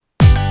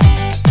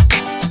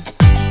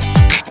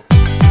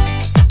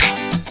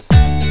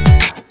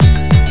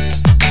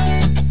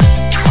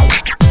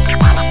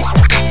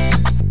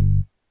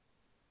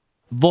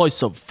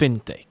Voice of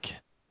Fintech.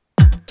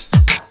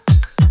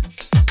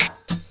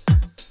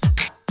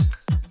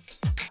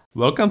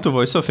 Welcome to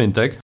Voice of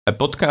Fintech, a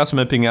podcast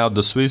mapping out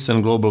the Swiss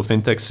and global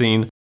fintech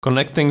scene,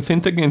 connecting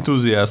fintech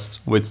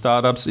enthusiasts with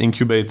startups,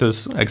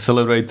 incubators,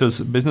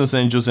 accelerators, business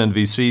angels and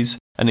VCs,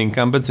 and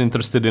incumbents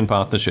interested in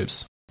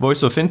partnerships.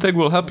 Voice of Fintech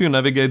will help you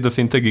navigate the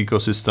fintech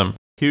ecosystem.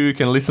 Here you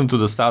can listen to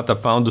the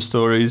startup founder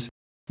stories,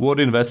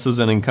 what investors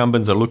and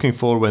incumbents are looking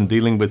for when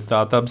dealing with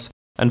startups,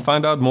 and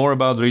find out more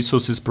about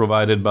resources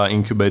provided by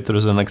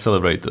incubators and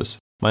accelerators.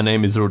 My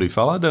name is Rudy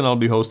Falad and I'll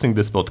be hosting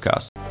this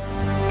podcast.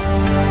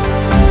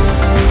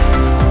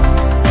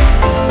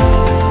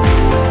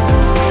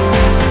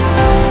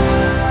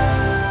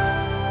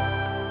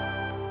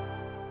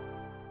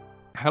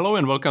 Hello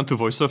and welcome to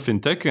Voice of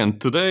Fintech,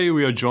 and today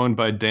we are joined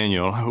by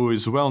Daniel, who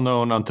is a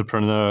well-known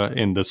entrepreneur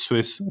in the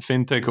Swiss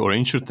fintech or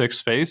insurtech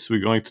space.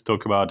 We're going to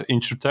talk about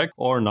insurtech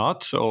or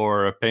not,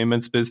 or a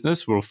payments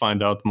business. We'll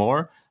find out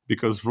more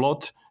because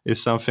Vlot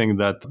is something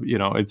that,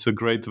 it's a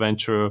great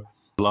venture.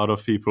 A lot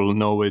of people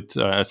know it,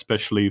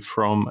 especially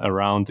from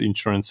around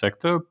insurance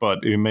sector, but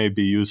it may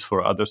be used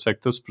for other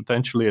sectors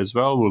potentially as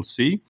well. We'll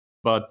see.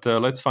 But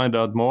let's find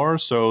out more.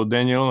 So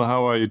Daniel,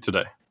 how are you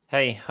today?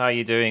 Hey, how are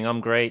you doing? I'm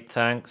great,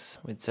 thanks.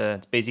 It's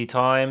busy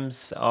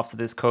times after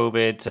this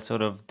COVID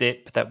sort of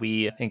dip that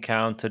we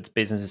encountered.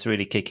 Business is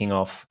really kicking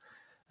off,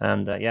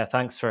 and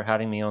thanks for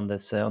having me on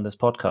this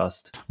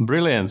podcast.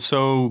 Brilliant.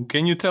 So,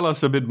 can you tell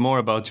us a bit more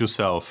about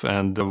yourself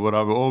and what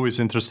I'm always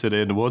interested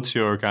in? What's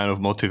your kind of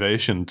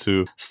motivation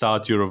to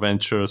start your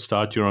venture,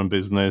 start your own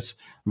business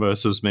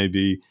versus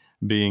maybe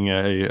being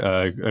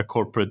a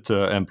corporate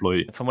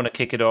employee? If I want to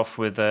kick it off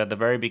with the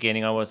very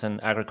beginning, I was an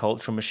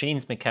agricultural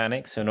machines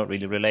mechanic, so not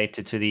really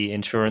related to the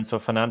insurance or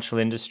financial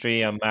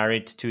industry. I'm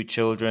married, 2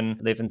 children,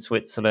 live in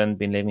Switzerland,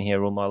 been living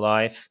here all my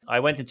life.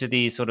 I went into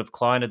the sort of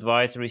client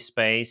advisory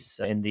space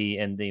in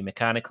the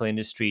mechanical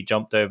industry,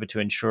 jumped over to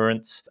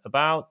insurance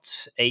about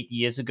 8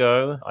 years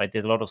ago. I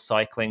did a lot of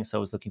cycling, so I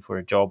was looking for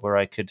a job where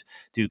I could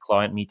do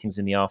client meetings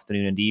in the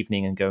afternoon and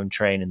evening and go and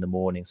train in the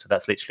morning. So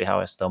that's literally how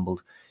I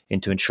stumbled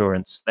into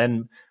insurance.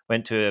 Then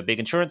went to a big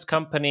insurance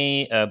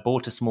company,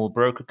 bought a small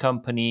broker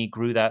company,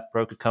 grew that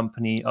broker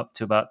company up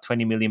to about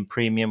 20 million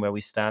premium where we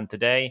stand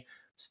today,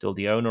 still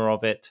the owner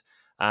of it,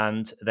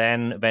 and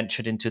then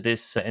ventured into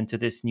this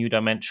new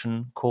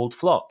dimension called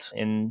Vlot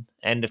in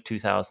end of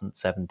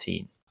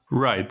 2017.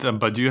 Right,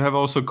 but you have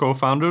also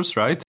co-founders,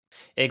 right?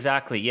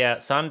 Exactly. Yeah,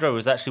 Sandro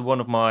was actually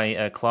one of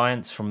my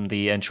clients from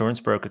the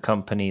insurance broker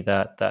company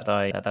that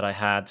I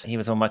had. He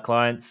was one of my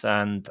clients,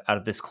 and out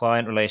of this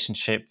client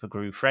relationship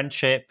grew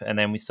friendship, and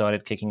then we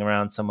started kicking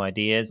around some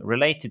ideas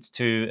related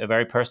to a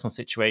very personal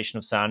situation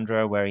of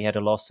Sandro, where he had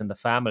a loss in the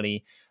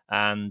family,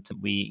 and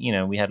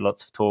we had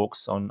lots of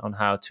talks on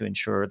how to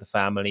insure the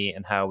family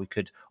and how we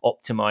could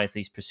optimize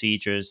these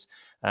procedures.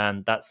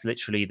 And that's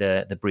literally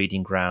the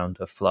breeding ground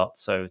of Vlot.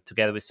 So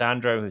together with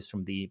Sandro, who's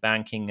from the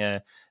banking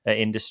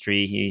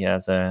industry, he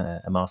has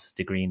a master's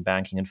degree in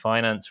banking and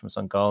finance from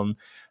St. Gallen,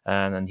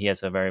 and he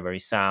has a very, very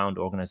sound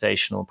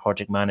organizational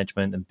project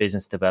management and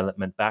business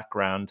development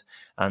background.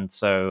 And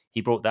so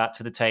he brought that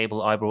to the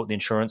table. I brought the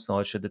insurance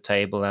knowledge to the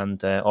table,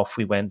 and off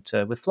we went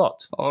with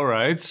Vlot. All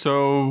right.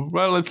 So,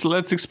 well,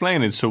 let's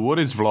explain it. So, what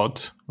is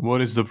Vlot?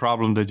 What is the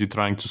problem that you're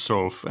trying to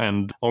solve?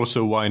 And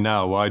also, why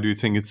now? Why do you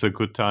think it's a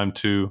good time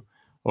to,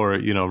 or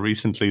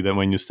recently that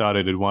when you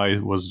started it, why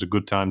was it a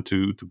good time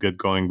to get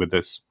going with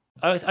this?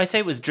 I say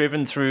it was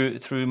driven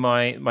through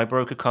my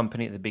broker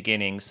company at the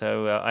beginning.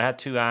 So I had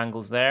 2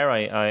 angles there.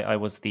 I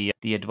was the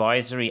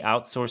advisory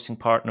outsourcing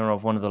partner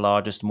of one of the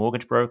largest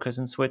mortgage brokers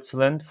in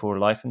Switzerland for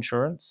life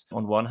insurance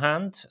on one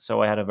hand.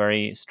 So I had a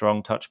very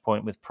strong touch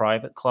point with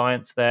private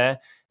clients there,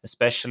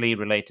 especially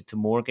related to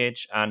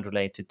mortgage and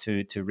related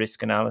to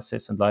risk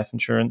analysis and life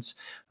insurance.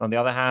 On the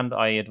other hand,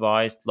 I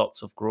advised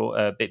lots of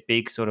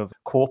big sort of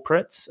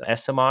corporates,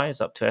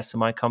 SMIs, up to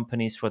SMI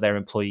companies for their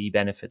employee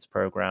benefits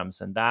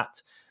programs. And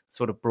that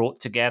sort of brought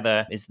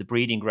together is the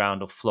breeding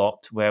ground of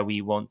Vlot, where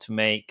we want to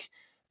make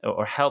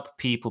or help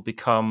people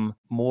become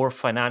more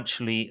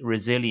financially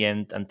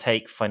resilient and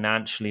take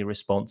financially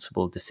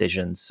responsible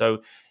decisions. So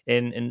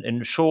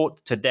in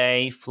short,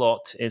 today,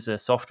 Vlot is a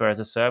software as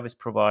a service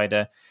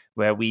provider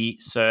where we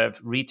serve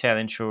retail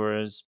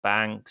insurers,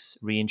 banks,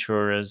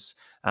 reinsurers,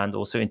 and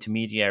also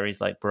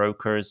intermediaries like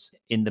brokers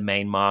in the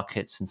main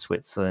markets in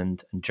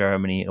Switzerland and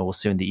Germany,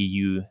 also in the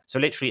EU. So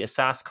literally a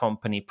SaaS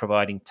company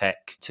providing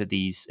tech to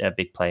these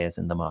big players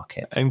in the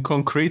market. And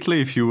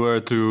concretely, if you were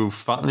to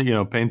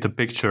paint a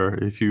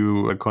picture, if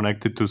you are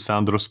connected to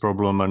Sandro's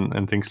problem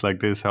and things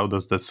like this, how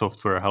does that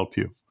software help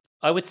you?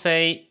 I would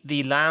say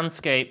the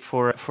landscape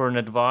for an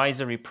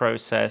advisory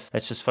process,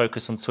 let's just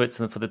focus on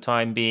Switzerland for the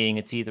time being.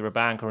 It's either a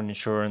bank or an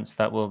insurance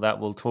that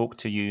will talk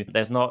to you.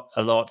 There's not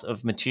a lot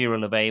of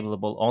material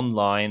available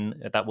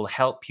online that will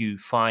help you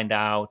find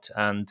out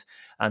and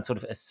and sort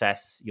of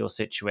assess your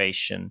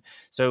situation.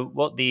 So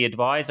what the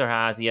advisor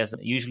has, he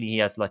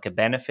has like a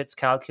benefits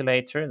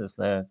calculator. There's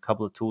a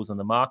couple of tools on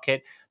the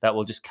market that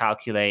will just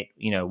calculate,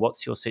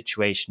 what's your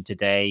situation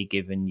today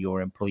given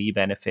your employee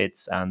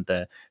benefits and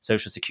the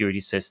social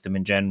security system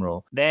in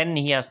general. Then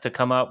he has to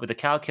come up with a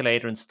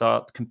calculator and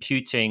start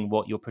computing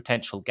what your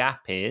potential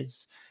gap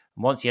is.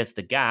 And once he has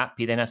the gap,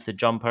 he then has to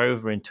jump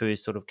over into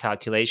his sort of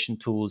calculation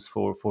tools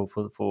for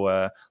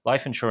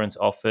life insurance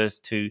offers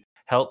to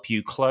help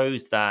you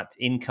close that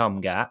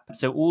income gap.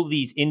 So all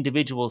these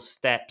individual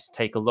steps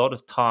take a lot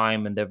of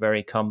time and they're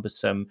very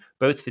cumbersome,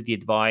 both for the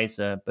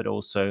advisor, but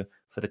also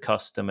for the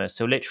customer.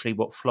 So literally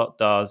what Flott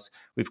does,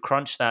 we've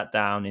crunched that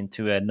down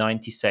into a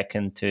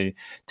 90-second to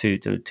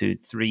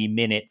 3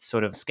 minute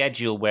sort of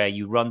schedule where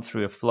you run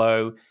through a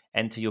flow,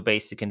 enter your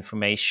basic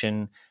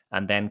information,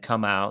 and then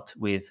come out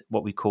with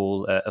what we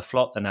call a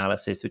Flott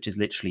analysis, which is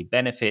literally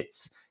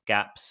benefits,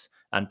 gaps,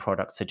 and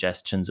product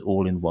suggestions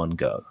all in one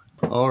go.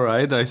 All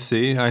right, I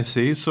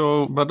see.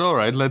 So, but all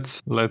right,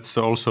 let's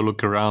also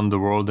look around the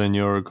world and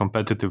your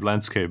competitive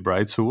landscape,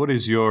 right? So what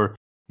is your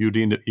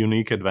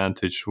unique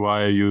advantage?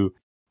 Why are you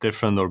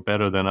different or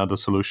better than other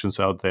solutions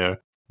out there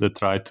that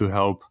try to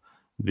help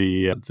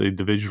the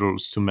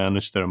individuals to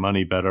manage their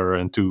money better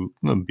and to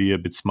be a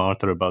bit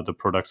smarter about the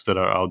products that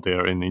are out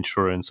there in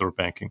insurance or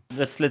banking?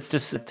 Let's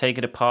just take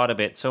it apart a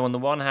bit. So on the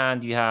one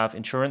hand, you have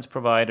insurance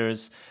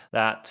providers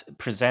that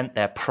present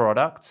their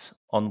products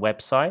on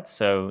websites.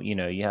 So,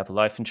 you have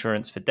life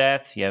insurance for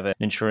death, you have an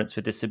insurance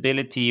for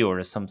disability,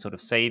 or some sort of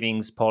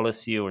savings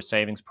policy or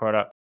savings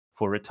product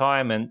for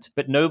retirement,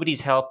 but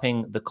nobody's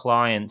helping the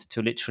client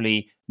to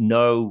literally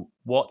know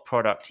what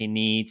product he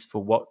needs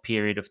for what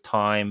period of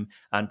time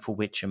and for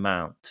which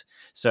amount.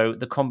 So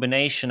the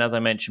combination, as I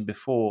mentioned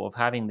before, of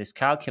having this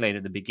calculator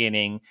at the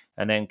beginning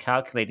and then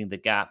calculating the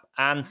gap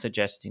and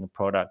suggesting a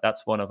product,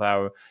 that's one of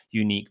our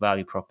unique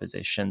value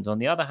propositions. On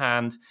the other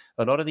hand,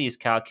 a lot of these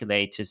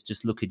calculators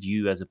just look at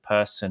you as a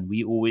person.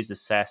 We always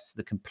assess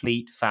the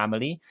complete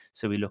family.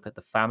 So we look at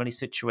the family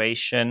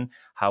situation,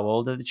 how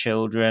old are the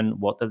children,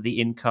 what are the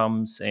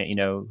incomes,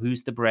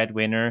 who's the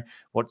breadwinner,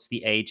 what's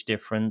the age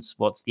difference,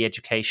 what's the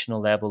educational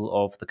level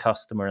of the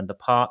customer and the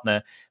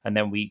partner, and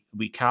then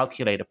we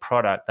calculate a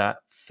product that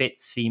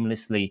fits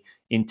seamlessly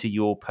into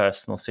your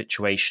personal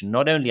situation,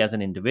 not only as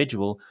an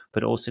individual,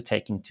 but also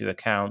taking into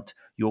account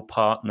your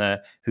partner,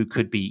 who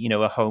could be,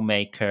 a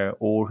homemaker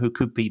or who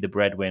could be the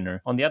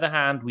breadwinner. On the other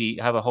hand, we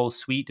have a whole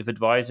suite of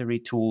advisory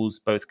tools,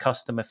 both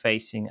customer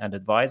facing and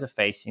advisor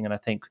facing. And I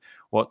think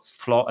what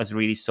Flott has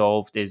really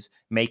solved is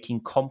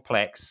making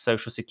complex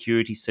social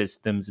security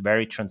systems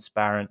very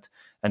transparent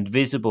and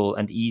visible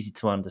and easy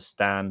to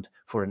understand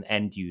for an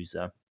end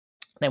user.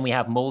 Then we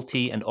have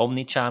multi and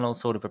omni-channel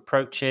sort of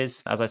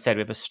approaches. As I said,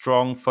 we have a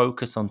strong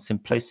focus on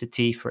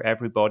simplicity for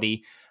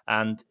everybody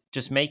and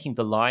just making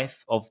the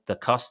life of the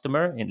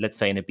customer, let's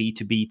say in a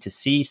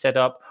B2B2C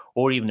setup,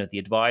 or even of the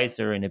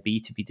advisor in a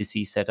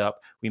B2B2C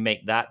setup, we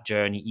make that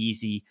journey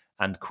easy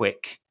and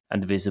quick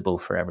and visible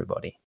for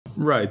everybody.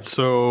 Right.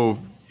 So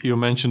you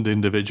mentioned the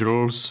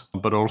individuals,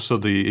 but also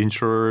the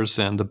insurers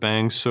and the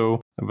banks.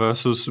 So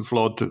versus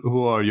Flott,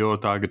 who are your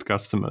target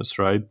customers,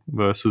 right?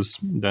 Versus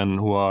then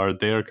who are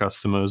their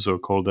customers, or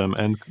call them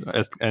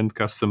end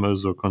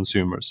customers or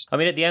consumers? I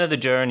mean, at the end of the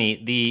journey,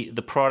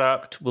 the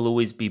product will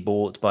always be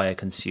bought by a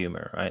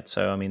consumer, right?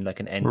 So, I mean, like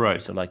an end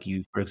user like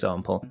you, for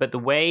example. But the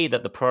way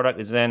that the product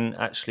is then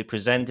actually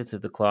presented to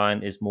the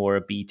client is more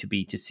a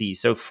B2B2C.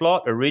 So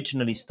Flott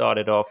originally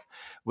started off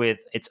with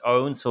its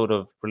own sort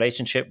of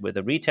relationship with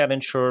a retail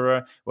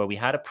insurer where we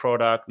had a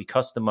product, we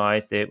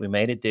customized it, we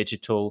made it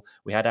digital,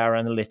 we had our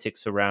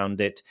analytics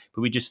around it,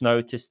 but we just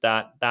noticed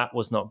that that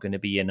was not going to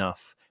be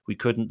enough. We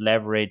couldn't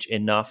leverage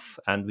enough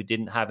and we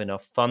didn't have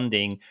enough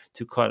funding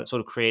to kind of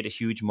sort of create a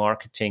huge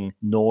marketing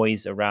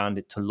noise around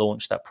it to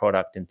launch that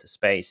product into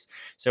space.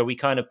 So we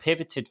kind of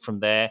pivoted from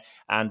there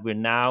and we're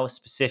now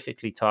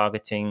specifically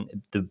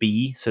targeting the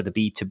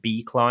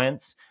B2B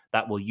clients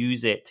that will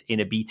use it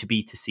in a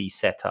B2B2C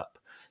setup.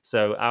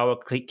 So our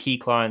key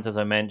clients, as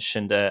I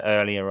mentioned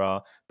earlier,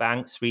 are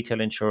banks, retail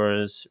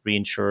insurers,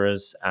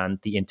 reinsurers, and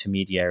the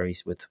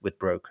intermediaries with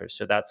brokers.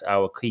 So that's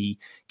our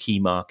key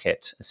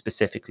market,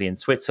 specifically in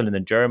Switzerland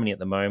and Germany at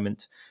the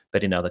moment,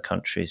 but in other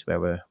countries where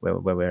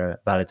we're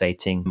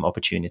validating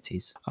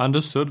opportunities.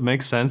 Understood.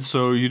 Makes sense.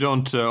 So you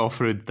don't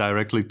offer it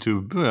directly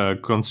to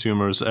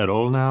consumers at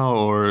all now,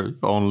 or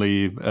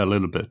only a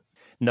little bit?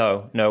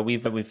 No,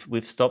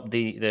 we've stopped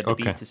the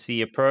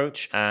B2C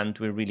approach, and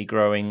we're really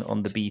growing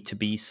on the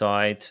B2B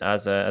side.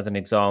 As an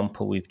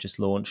example, we've just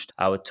launched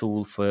our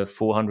tool for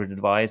 400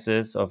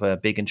 advisors of a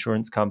big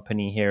insurance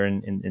company here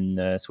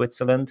in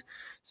Switzerland.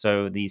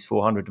 So these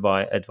 400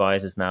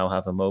 advisors now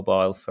have a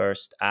mobile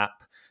first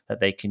app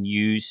that they can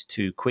use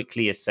to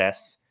quickly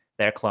assess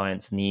their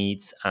clients'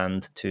 needs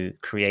and to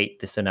create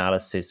this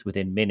analysis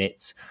within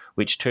minutes,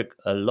 which took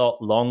a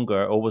lot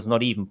longer or was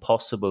not even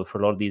possible for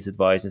a lot of these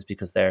advisors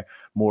because they're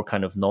more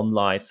kind of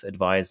non-life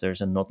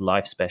advisors and not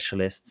life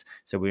specialists.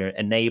 So we're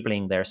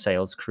enabling their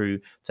sales crew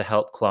to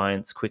help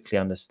clients quickly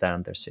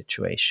understand their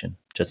situation,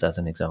 just as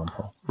an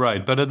example.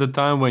 Right. But at the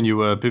time when you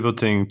were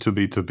pivoting to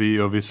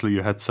B2B, obviously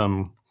you had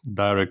some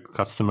direct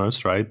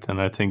customers, right? And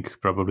I think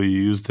probably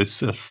you use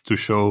this as to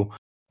show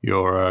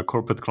your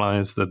corporate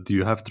clients that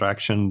you have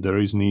traction, there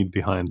is need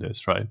behind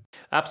this, right?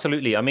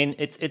 Absolutely. I mean,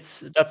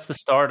 it's that's the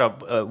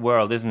startup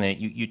world, isn't it?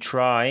 You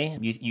try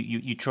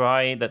you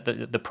try that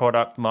the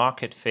product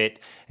market fit,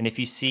 and if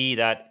you see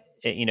that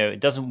it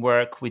doesn't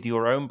work with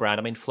your own brand.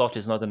 I mean, Flot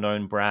is not a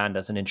known brand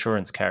as an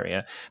insurance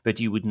carrier, but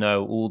you would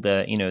know all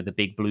the the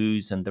big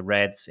blues and the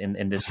reds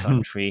in this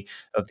country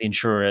of the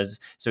insurers.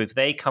 So if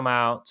they come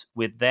out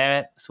with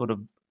their sort of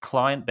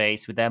client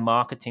base, with their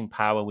marketing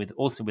power, with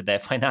also with their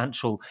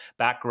financial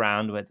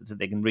background, so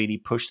they can really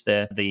push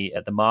the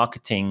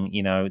marketing,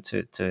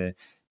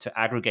 to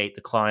aggregate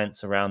the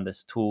clients around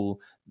this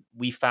tool.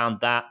 We found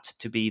that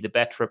to be the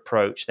better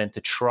approach than to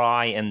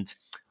try and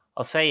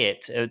I'll say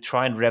it,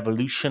 try and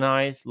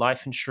revolutionize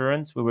life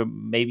insurance. We were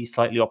maybe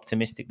slightly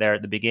optimistic there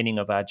at the beginning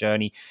of our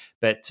journey,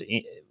 but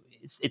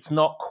it's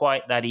not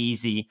quite that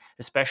easy,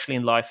 especially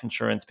in life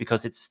insurance,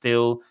 because it's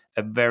still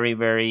a very,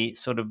 very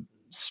sort of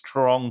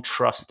strong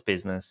trust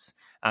business.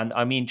 And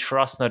I mean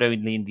trust not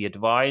only in the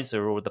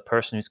advisor or the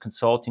person who's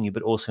consulting you,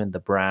 but also in the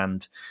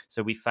brand.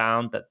 So we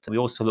found that we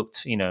also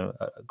looked,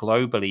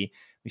 globally,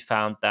 we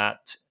found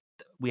that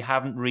we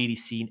haven't really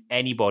seen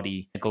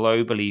anybody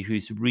globally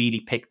who's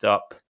really picked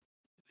up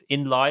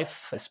in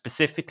life,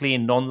 specifically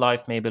in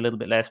non-life, maybe a little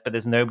bit less, but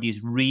there's nobody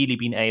who's really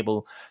been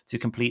able to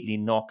completely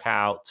knock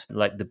out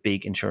like the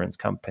big insurance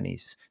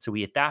companies. So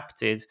we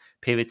adapted,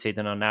 pivoted,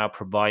 and are now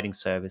providing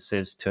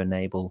services to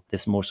enable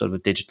this more sort of a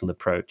digital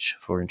approach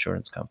for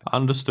insurance companies.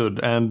 Understood.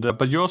 And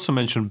but you also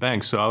mentioned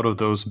banks. So out of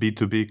those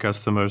B2B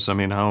customers, I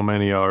mean, how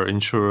many are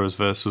insurers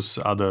versus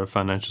other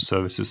financial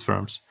services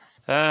firms?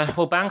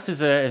 Well, banks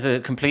is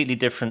a completely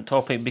different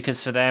topic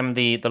because for them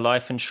the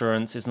life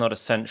insurance is not a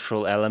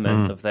central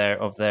element of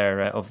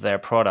their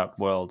product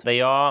world.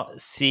 They are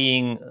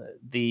seeing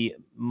the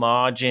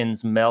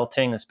margins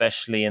melting,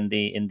 especially in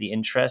the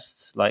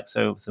interests. Like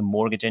so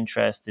mortgage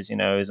interest is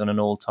on an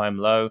all-time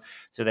low.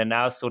 So they're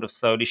now sort of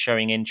slowly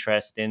showing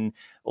interest in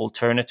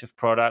alternative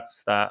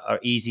products that are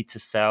easy to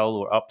sell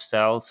or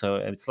upsell. So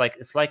it's like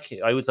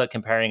I always like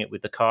comparing it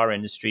with the car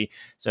industry.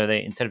 So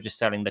they, instead of just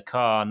selling the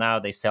car, now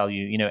they sell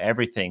you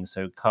everything.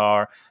 So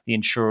car, the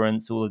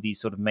insurance, all of these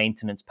sort of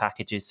maintenance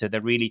packages. So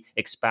they're really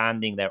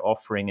expanding their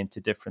offering into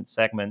different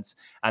segments,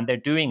 and they're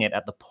doing it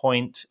at the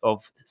point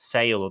of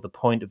sale or the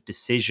point of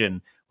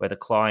decision where the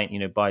client,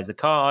 buys the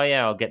car. Oh,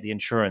 yeah, I'll get the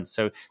insurance.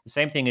 So the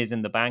same thing is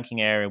in the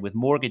banking area with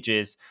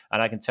mortgages.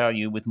 And I can tell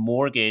you with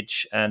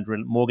mortgage and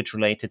mortgage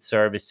related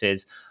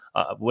services,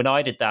 when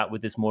I did that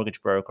with this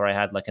mortgage broker, I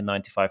had like a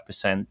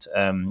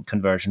 95%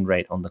 conversion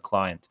rate on the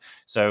client.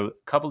 So a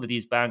couple of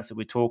these banks that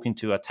we're talking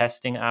to are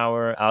testing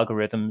our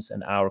algorithms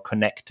and our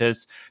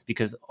connectors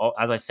because,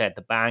 as I said,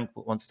 the bank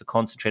wants to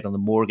concentrate on the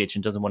mortgage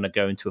and doesn't want to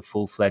go into a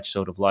full-fledged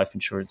sort of life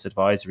insurance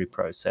advisory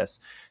process.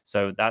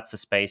 So that's the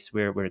space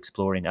we're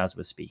exploring as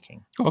we're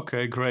speaking.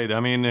 Okay, great. I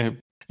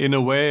mean, in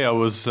a way, I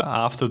was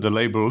after the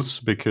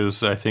labels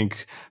because I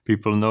think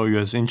people know you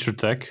as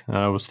InsurTech. And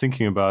I was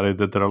thinking about it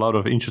that there are a lot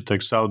of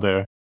InsurTechs out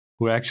there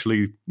who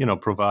actually,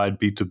 provide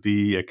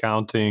B2B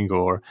accounting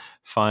or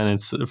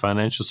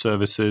financial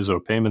services or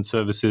payment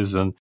services.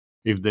 And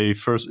if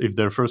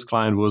their first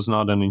client was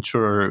not an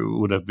insurer, it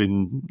would have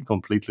been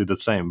completely the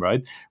same,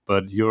 right?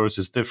 But yours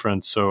is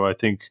different. So I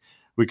think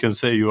we can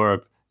say you're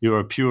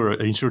a pure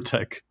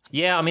InsurTech.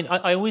 Yeah, I mean,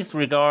 I always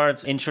regard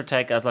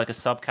InsurTech as like a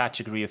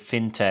subcategory of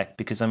fintech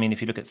because, I mean, if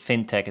you look at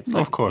fintech, it's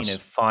like, Of course.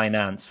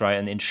 finance, right?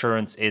 And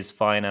insurance is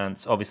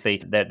finance.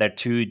 Obviously, they're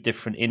two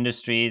different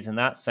industries in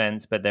that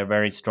sense, but they're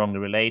very strongly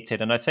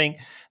related. And I think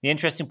the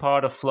interesting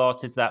part of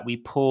Flot is that we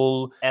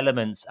pull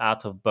elements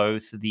out of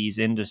both these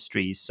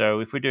industries.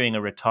 So if we're doing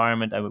a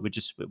retirement, and we're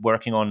just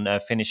working on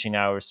finishing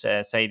our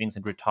savings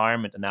and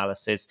retirement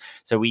analysis,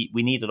 so we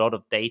need a lot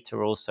of data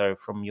also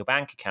from your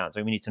bank account.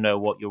 So we need to know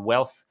what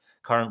your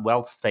current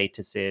wealth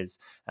status is,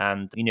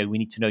 and we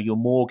need to know your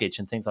mortgage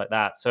and things like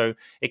that. So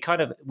it kind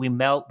of, we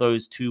melt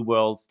those two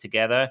worlds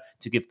together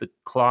to give the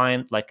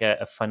client like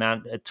a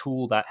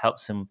tool that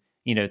helps him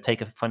take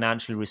a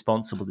financially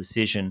responsible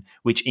decision,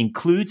 which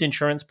includes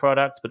insurance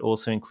products, but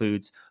also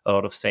includes a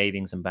lot of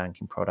savings and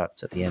banking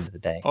products at the end of the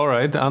day. All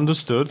right,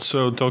 understood.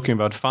 So talking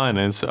about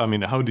finance, I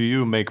mean, how do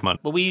you make money?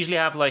 Well, we usually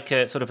have like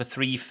a sort of a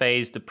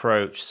three-phased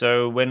approach.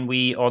 So when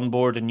we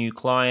onboard a new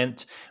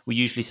client, we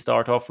usually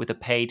start off with a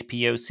paid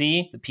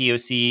POC. The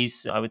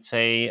POCs, I would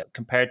say,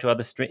 compared to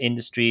other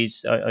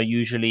industries, are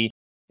usually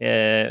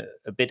a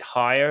bit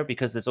higher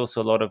because there's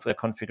also a lot of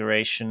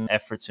configuration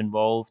efforts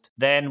involved.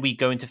 Then we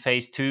go into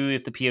phase 2.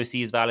 If the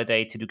POC is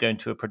validated, we go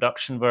into a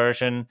production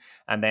version,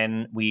 and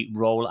then we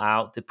roll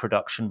out the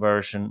production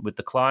version with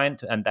the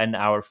client. And then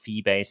our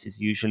fee base is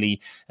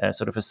usually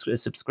sort of a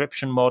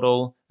subscription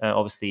model.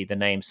 Obviously, the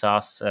name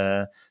SaaS,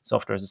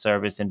 software as a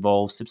service,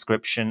 involves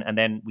subscription, and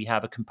then we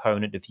have a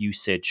component of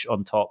usage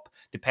on top.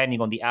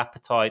 Depending on the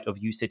appetite of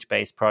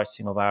usage-based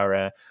pricing of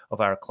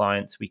our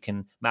clients, we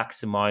can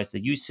maximize the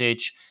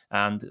usage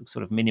and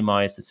sort of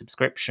minimize the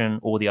subscription,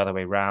 or the other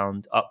way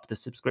around, up the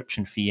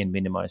subscription fee and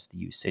minimize the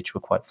usage.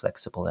 We're quite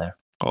flexible there.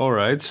 All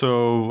right.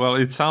 So, well,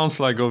 it sounds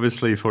like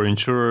obviously for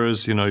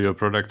insurers, your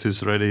product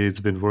is ready. It's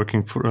been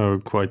working for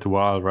quite a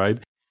while, right?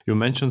 You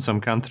mentioned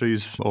some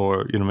countries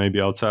or,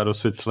 maybe outside of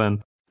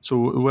Switzerland.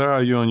 So where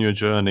are you on your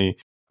journey,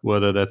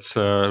 whether that's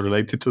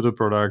related to the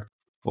product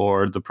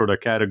or the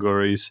product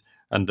categories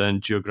and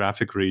then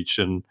geographic reach?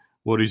 And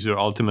what is your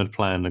ultimate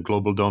plan, a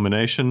global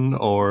domination,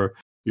 or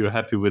you're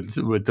happy with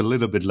a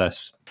little bit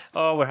less?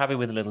 Oh, we're happy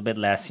with a little bit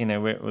less.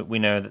 We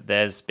know that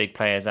there's big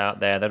players out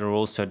there that are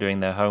also doing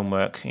their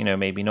homework.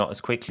 Maybe not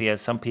as quickly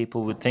as some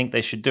people would think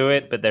they should do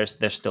it, but they're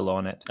still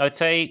on it. I would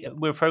say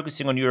we're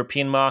focusing on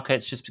European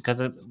markets just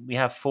because we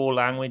have 4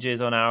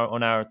 languages on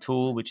our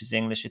tool, which is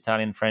English,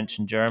 Italian, French,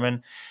 and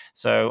German.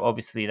 So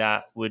obviously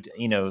that would,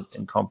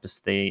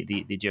 encompass the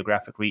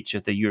geographic reach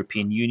of the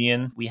European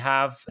Union. We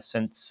have,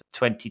 since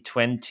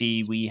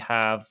 2020, we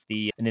have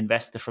an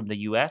investor from the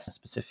US, a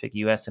specific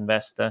US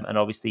investor, and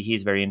obviously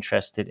he's very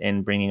interested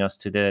in bringing us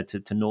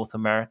to North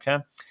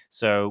America.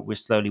 So we're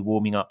slowly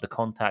warming up the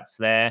contacts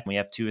there. We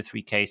have 2 or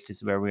 3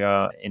 cases where we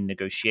are in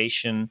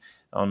negotiation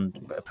on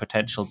a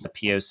potential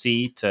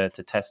POC to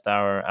test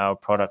our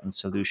product and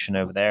solution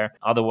over there.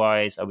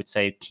 Otherwise, I would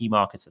say key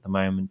markets at the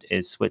moment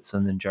is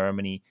Switzerland and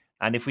Germany.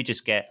 And if we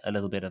just get a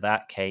little bit of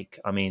that cake,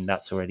 I mean,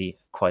 that's already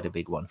quite a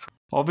big one.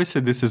 Obviously,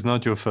 this is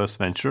not your first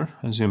venture,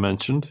 as you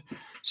mentioned.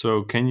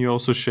 So can you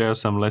also share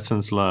some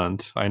lessons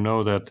learned? I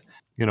know that,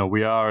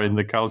 we are in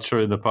the culture,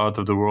 in the part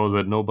of the world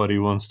where nobody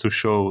wants to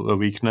show a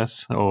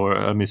weakness or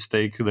a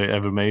mistake they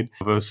ever made,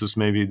 versus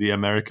maybe the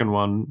American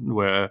one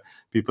where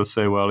people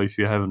say, well, if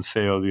you haven't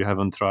failed, you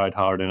haven't tried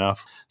hard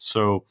enough.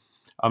 So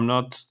I'm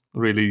not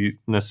really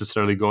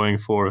necessarily going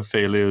for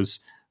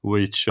failures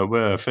which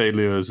were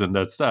failures and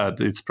that's that.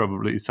 It's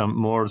probably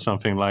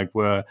something like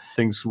where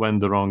things went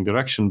the wrong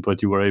direction,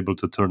 but you were able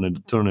to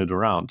turn it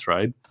around,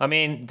 right? I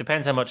mean, it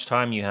depends how much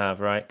time you have,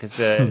 right?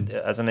 Because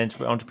as an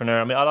entrepreneur,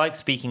 I mean, I like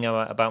speaking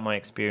about my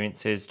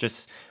experiences.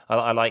 Just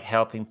I like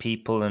helping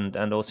people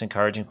and also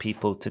encouraging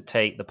people to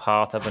take the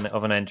path of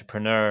an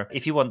entrepreneur.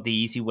 If you want the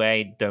easy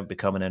way, don't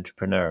become an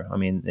entrepreneur. I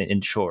mean,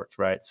 in short,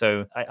 right?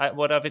 So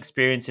what I've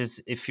experienced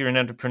is if you're an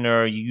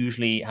entrepreneur, you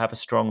usually have a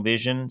strong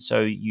vision.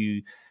 So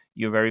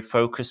you're very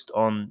focused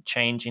on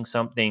changing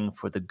something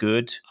for the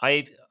good.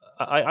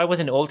 I was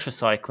in ultra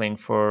cycling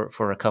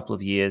for a couple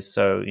of years,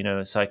 so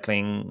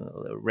cycling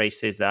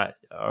races that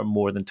are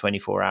more than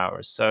 24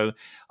 hours. So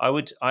I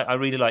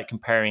really like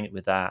comparing it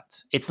with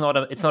that. It's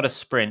not a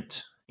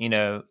sprint.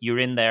 You're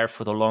in there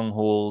for the long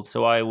haul.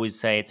 So I always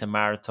say it's a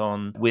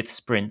marathon with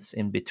sprints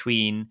in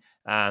between.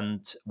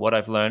 And what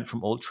I've learned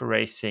from ultra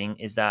racing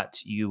is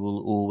that you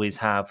will always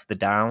have the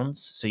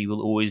downs. So you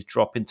will always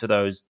drop into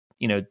those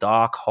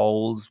dark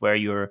holes where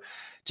you're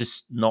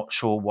just not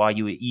sure why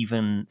you were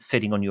even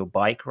sitting on your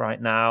bike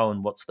right now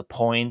and what's the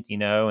point,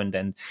 and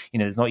then,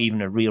 there's not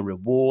even a real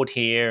reward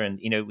here. And,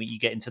 when you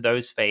get into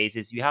those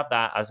phases, you have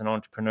that as an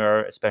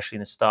entrepreneur, especially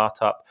in a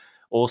startup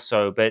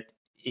also. But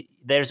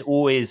there's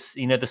always,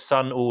 the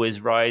sun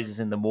always rises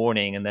in the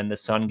morning, and then the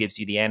sun gives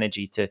you the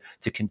energy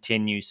to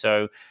continue.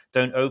 So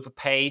don't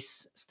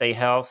overpace, stay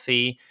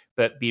healthy,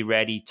 but be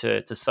ready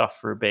to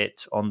suffer a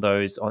bit in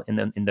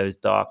those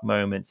dark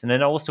moments. And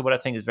then also what I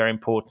think is very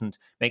important,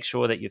 make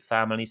sure that your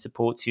family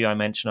supports you. I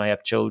mentioned I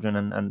have children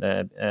and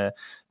a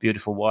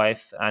beautiful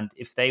wife. And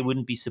if they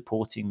wouldn't be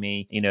supporting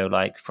me,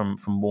 like from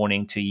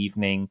morning to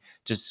evening,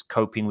 just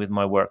coping with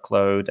my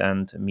workload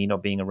and me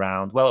not being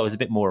around. Well, it was a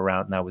bit more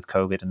around now with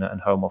COVID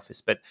and home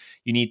office, but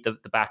you need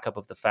the backup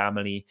of the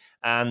family.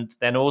 And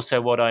then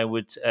also what I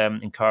would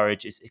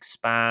encourage is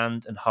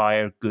expand and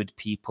hire good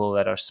people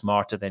that are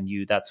smarter than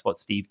you. That's what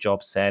Steve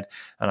Jobs said,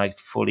 and I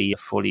fully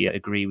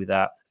agree with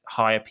that.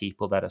 Hire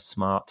people that are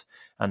smart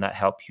and that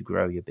help you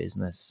grow your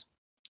business,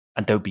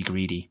 and don't be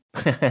greedy.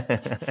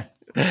 That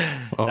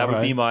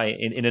would be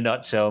in a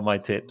nutshell, my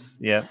tips.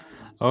 Yeah.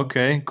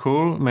 Okay,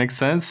 cool. Makes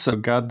sense. I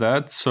got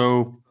that.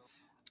 So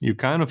you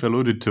kind of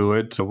alluded to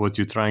it, what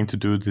you're trying to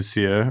do this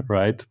year,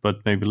 right? But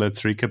maybe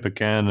let's recap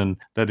again. And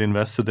that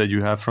investor that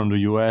you have from the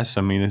US,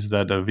 I mean, is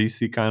that a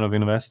VC kind of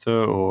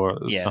investor or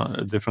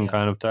a different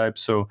kind of type?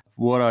 So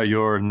what are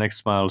your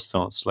next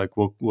milestones? Like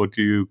what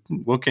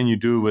can you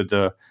do with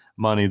the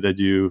money that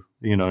you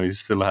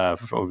still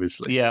have,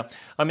 obviously? Yeah,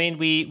 I mean,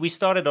 we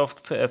started off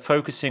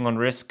focusing on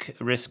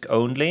risk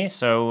only,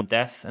 so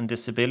death and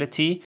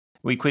disability.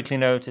 We quickly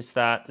noticed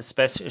that,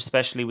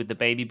 especially with the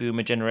baby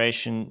boomer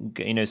generation,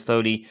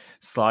 slowly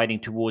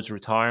sliding towards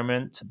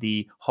retirement,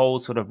 the whole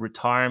sort of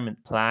retirement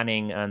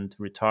planning and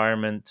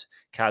retirement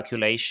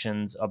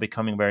calculations are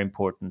becoming very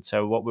important.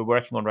 So what we're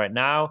working on right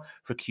now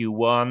for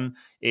Q1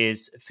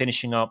 is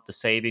finishing up the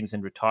savings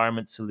and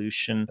retirement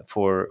solution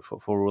for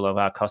all of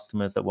our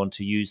customers that want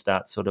to use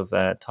that sort of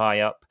tie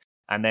up,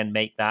 and then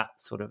make that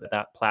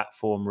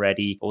platform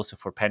ready also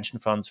for pension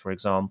funds, for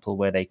example,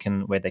 where they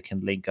can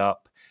link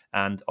up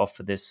and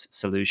offer this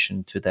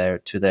solution to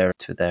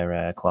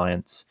their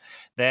clients.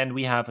 Then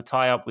we have a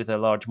tie-up with a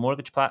large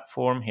mortgage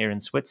platform here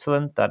in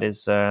Switzerland that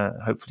is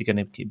hopefully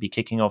going to be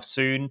kicking off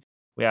soon.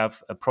 We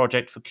have a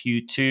project for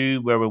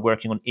Q2 where we're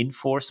working on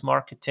in-force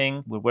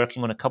marketing. We're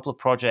working on a couple of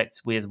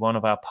projects with one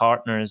of our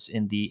partners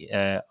in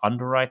the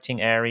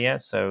underwriting area,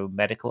 so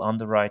medical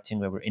underwriting,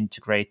 where we're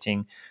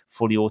integrating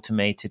fully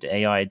automated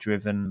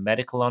AI-driven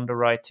medical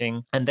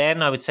underwriting. And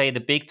then I would say the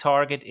big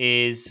target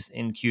is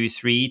in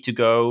Q3 to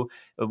go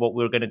what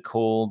we're going to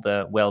call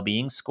the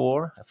well-being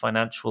score, a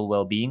financial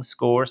well-being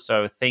score.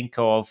 So think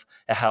of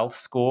a health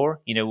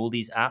score, all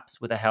these apps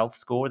with a health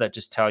score that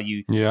just tell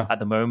you at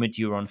the moment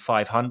you're on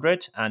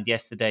 500 and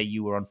yesterday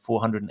you were on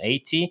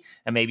 480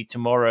 and maybe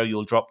tomorrow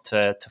you'll drop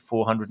to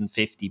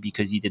 450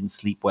 because you didn't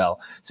sleep well.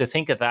 So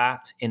think of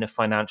that in a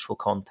financial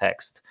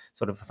context,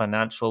 sort of a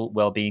financial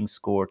well-being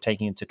score,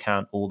 taking into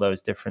account all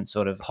those different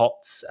sort of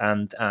HOTS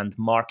and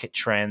market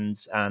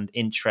trends and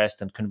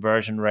interest and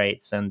conversion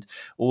rates and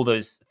all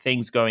those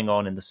things going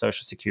on in the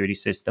social security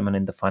system and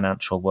in the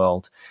financial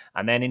world.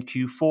 And then in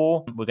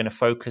Q4, we're going to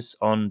focus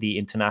on the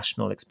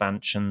international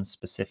expansion,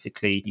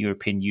 specifically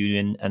European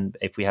Union, and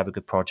if we have a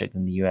good project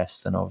in the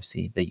US, then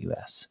obviously the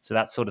US. So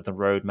that's sort of the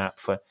roadmap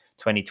for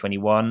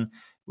 2021.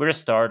 We're a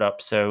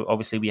startup, so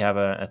obviously we have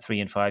a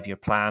 3 and 5 year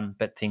plan,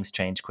 but things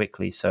change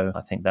quickly. So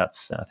I think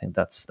that's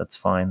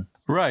fine.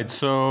 Right.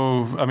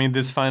 So, I mean,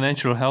 this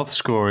financial health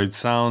score, it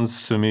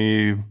sounds to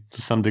me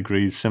to some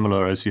degree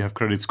similar as you have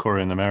credit score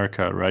in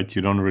America, right?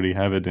 You don't really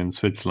have it in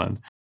Switzerland,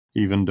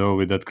 even though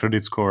with that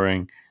credit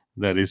scoring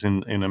that is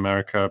in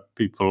America,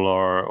 people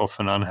are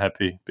often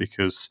unhappy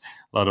because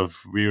a lot of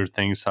weird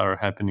things are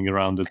happening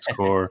around that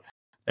score.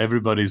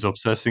 Everybody's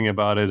obsessing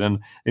about it. And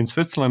in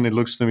Switzerland, it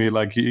looks to me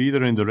like you're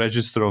either in the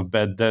register of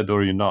bad debt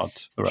or you're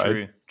not,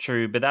 right?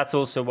 True. But that's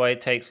also why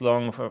it takes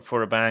long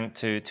for a bank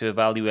to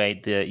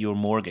evaluate your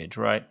mortgage,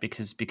 right?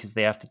 Because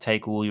they have to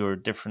take all your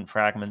different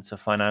fragments of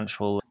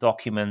financial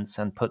documents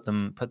and put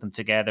them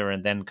together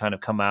and then kind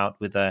of come out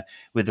with a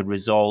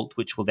result,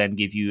 which will then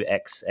give you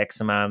X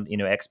amount,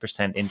 X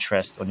percent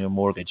interest on your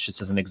mortgage,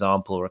 just as an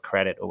example, or a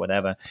credit or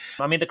whatever.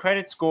 I mean, the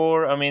credit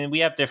score, I mean, we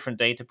have different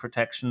data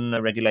protection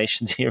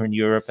regulations here in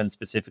Europe and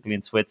specifically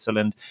in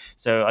Switzerland.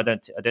 So I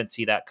don't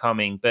see that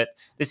coming. But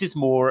this is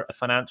more a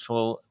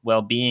financial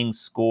well-being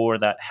score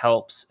that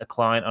helps a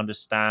client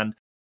understand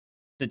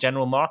the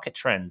general market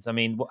trends. I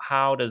mean,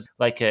 how does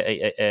like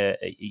a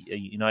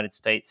United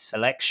States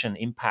election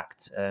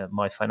impact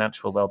my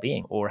financial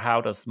well-being? Or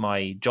how does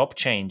my job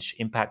change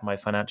impact my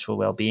financial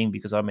well-being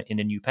because I'm in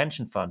a new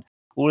pension fund?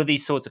 All of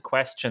these sorts of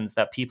questions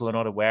that people are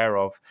not aware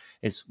of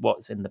is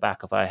what's in the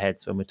back of our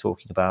heads when we're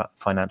talking about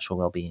financial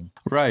well-being.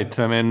 Right.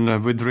 I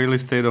mean, with real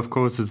estate, of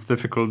course, it's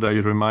difficult.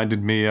 You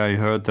reminded me, I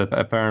heard that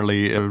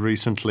apparently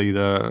recently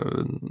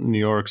the New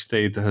York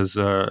State has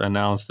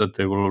announced that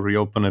they will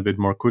reopen a bit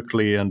more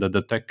quickly and that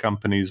the tech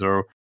companies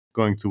are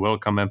going to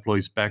welcome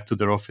employees back to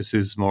their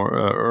offices more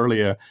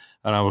earlier.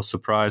 And I was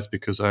surprised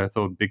because I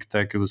thought big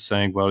tech was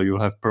saying, well,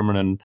 you'll have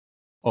permanent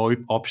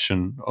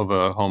option of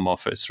a home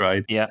office,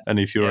 right? Yeah. And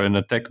if you're in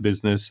a tech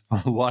business,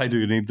 why do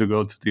you need to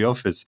go to the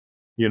office?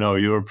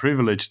 You're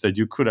privileged that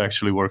you could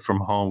actually work from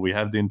home. We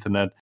have the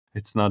internet.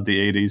 It's not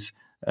the 80s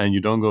and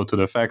you don't go to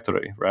the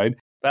factory, right?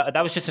 But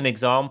that was just an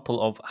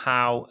example of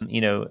how,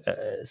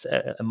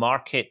 a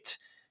market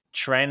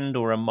trend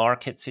or a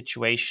market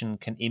situation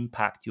can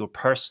impact your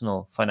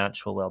personal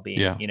financial well-being.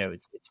 Yeah.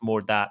 It's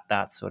more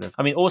that sort of,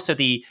 I mean, also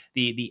the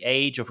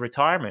age of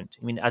retirement.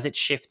 I mean, as it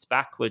shifts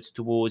backwards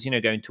towards,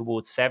 going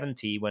towards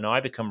 70 when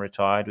I become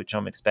retired, which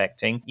I'm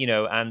expecting,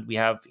 and we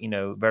have,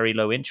 very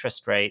low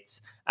interest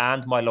rates,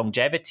 and my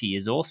longevity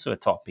is also a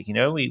topic.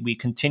 We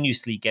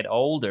continuously get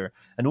older,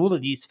 and all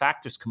of these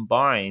factors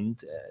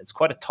combined, it's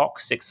quite a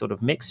toxic sort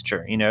of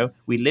mixture.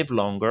 We live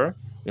longer,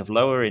 we have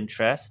lower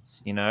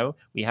interests,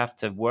 we have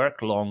to work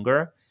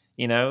longer.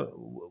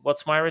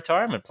 What's my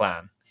retirement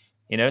plan?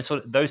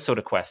 So those sort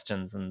of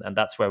questions, and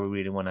that's where we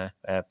really want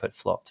to put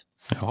Flott.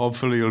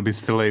 Hopefully you'll be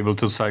still able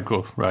to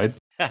cycle, right?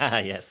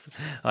 Yes,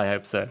 I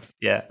hope so.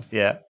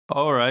 Yeah.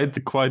 All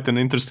right. Quite an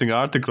interesting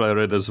article I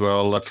read as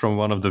well from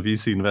one of the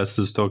VC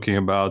investors talking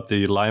about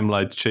the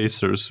limelight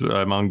chasers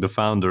among the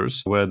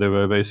founders, where they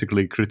were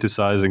basically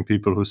criticizing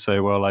people who say,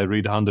 well, I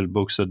read 100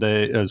 books a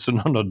day, so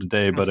not a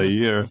day, but a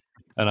year.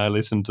 And I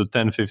listen to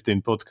 10,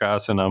 15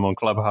 podcasts and I'm on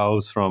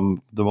Clubhouse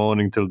from the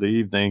morning till the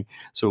evening.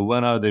 So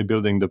when are they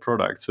building the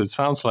product? So it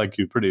sounds like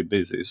you're pretty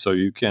busy, so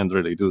you can't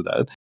really do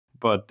that.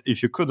 But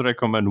if you could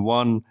recommend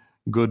one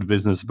good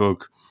business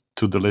book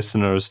to the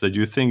listeners that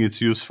you think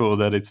it's useful,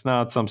 that it's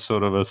not some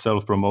sort of a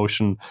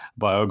self-promotion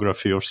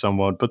biography of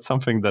someone, but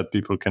something that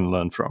people can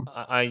learn from?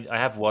 I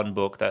have one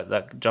book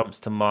that jumps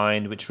to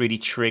mind, which really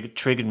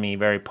triggered me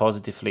very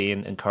positively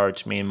and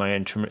encouraged me in my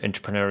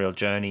entrepreneurial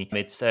journey.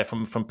 It's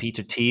from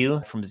Peter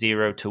Thiel, From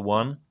Zero to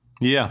One.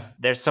 Yeah.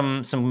 There's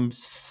some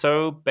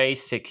so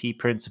basic key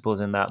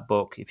principles in that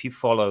book. If you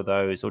follow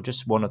those, or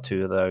just one or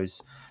two of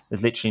those,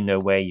 there's literally no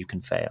way you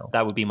can fail.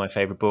 That would be my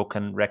favorite book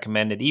and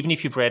recommend it. Even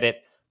if you've read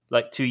it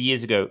like 2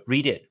 years ago,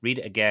 read it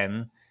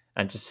again,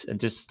 and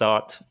just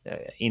start,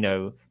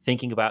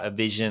 thinking about a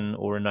vision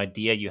or an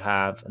idea you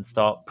have and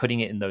start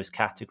putting it in those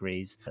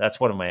categories. That's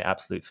one of my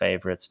absolute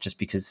favorites, just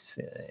because,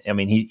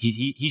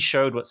 he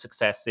showed what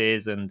success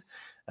is, and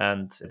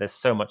there's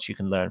so much you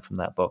can learn from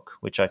that book,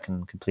 which I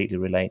can completely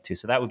relate to.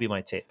 So that would be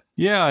my tip.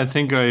 Yeah, I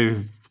think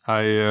I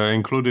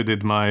included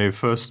it in my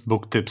first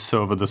book tips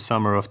over the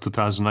summer of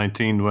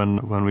 2019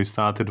 when we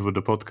started with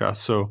the podcast.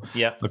 So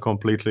yeah, I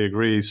completely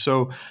agree.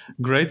 So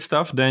great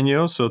stuff,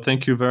 Daniel. So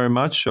thank you very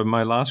much.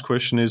 My last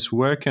question is,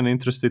 where can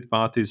interested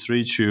parties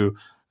reach you,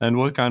 and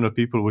what kind of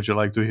people would you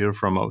like to hear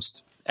from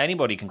most?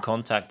 Anybody can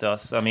contact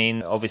us. I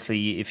mean,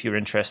 obviously, if you're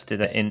interested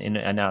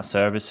in our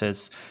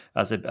services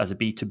as a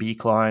B2B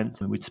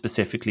client, we'd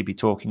specifically be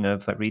talking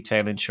of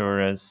retail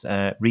insurers,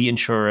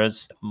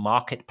 reinsurers,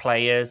 market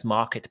players,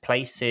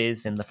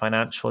 marketplaces in the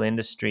financial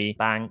industry,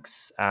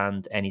 banks,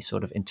 and any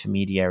sort of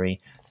intermediary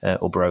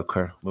or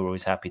broker. We're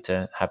always happy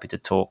to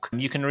talk.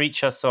 You can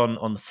reach us on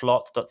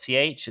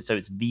vlot.ch. So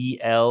it's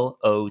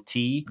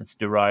VLOT. It's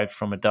derived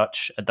from a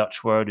Dutch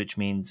word, which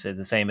means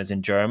the same as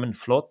in German,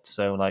 flot.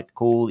 So like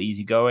cool,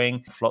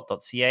 easygoing,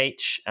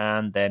 vlot.ch.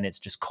 And then it's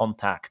just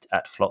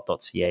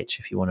contact@vlot.ch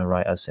if you want to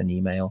write us an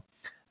email.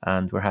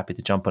 And we're happy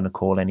to jump on a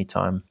call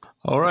anytime.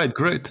 All right,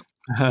 great.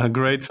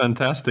 Great,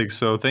 fantastic.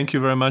 So thank you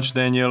very much,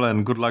 Daniel,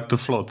 and good luck to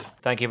Vlot.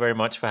 Thank you very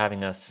much for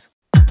having us.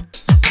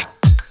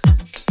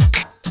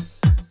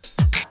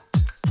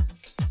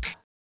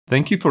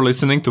 Thank you for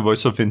listening to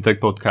Voice of Fintech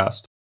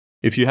podcast.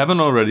 If you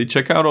haven't already,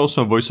 check out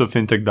also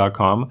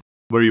voiceoffintech.com,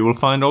 where you will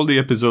find all the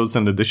episodes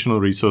and additional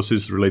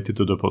resources related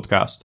to the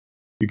podcast.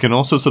 You can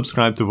also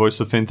subscribe to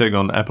Voice of Fintech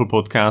on Apple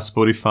Podcasts,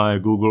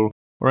 Spotify, Google,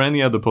 or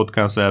any other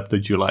podcast app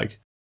that you like.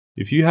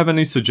 If you have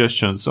any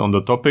suggestions on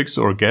the topics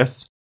or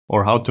guests,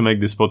 or how to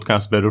make this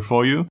podcast better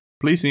for you,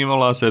 please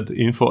email us at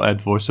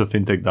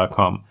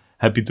info@voiceoffintech.com.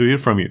 Happy to hear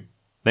from you.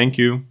 Thank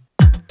you.